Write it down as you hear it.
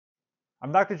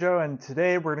I'm Dr. Joe, and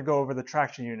today we're going to go over the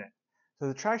traction unit. So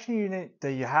the traction unit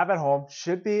that you have at home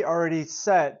should be already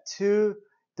set to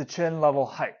the chin level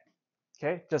height,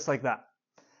 okay, just like that.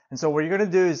 And so what you're going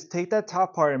to do is take that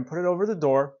top part and put it over the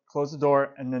door, close the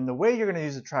door, and then the way you're going to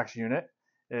use the traction unit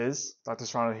is, Dr.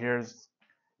 Serrano here is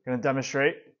going to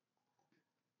demonstrate.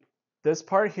 This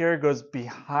part here goes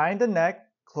behind the neck,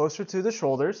 closer to the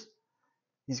shoulders.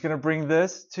 He's going to bring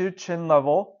this to chin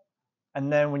level. And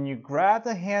then when you grab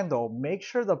the handle, make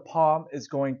sure the palm is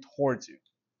going towards you.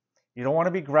 You don't want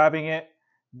to be grabbing it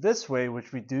this way,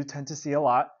 which we do tend to see a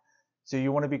lot. So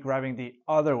you want to be grabbing the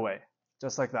other way,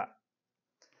 just like that.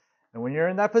 And when you're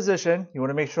in that position, you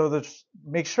want to make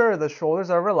sure the shoulders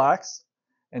are relaxed.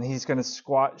 And he's going to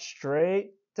squat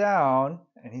straight down,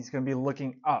 and he's going to be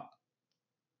looking up.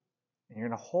 And you're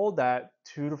going to hold that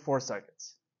 2 to 4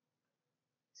 seconds.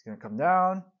 He's going to come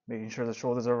down, making sure the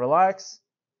shoulders are relaxed.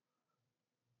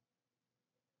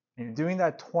 And you're doing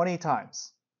that 20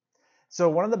 times. So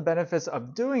one of the benefits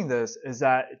of doing this is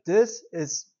that this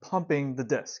is pumping the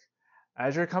disc.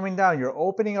 As you're coming down, you're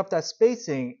opening up that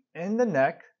spacing in the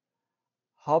neck,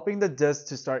 helping the disc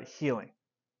to start healing.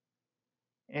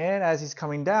 And as he's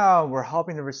coming down, we're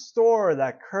helping to restore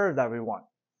that curve that we want,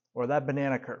 or that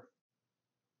banana curve.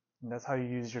 And that's how you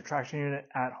use your traction unit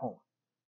at home.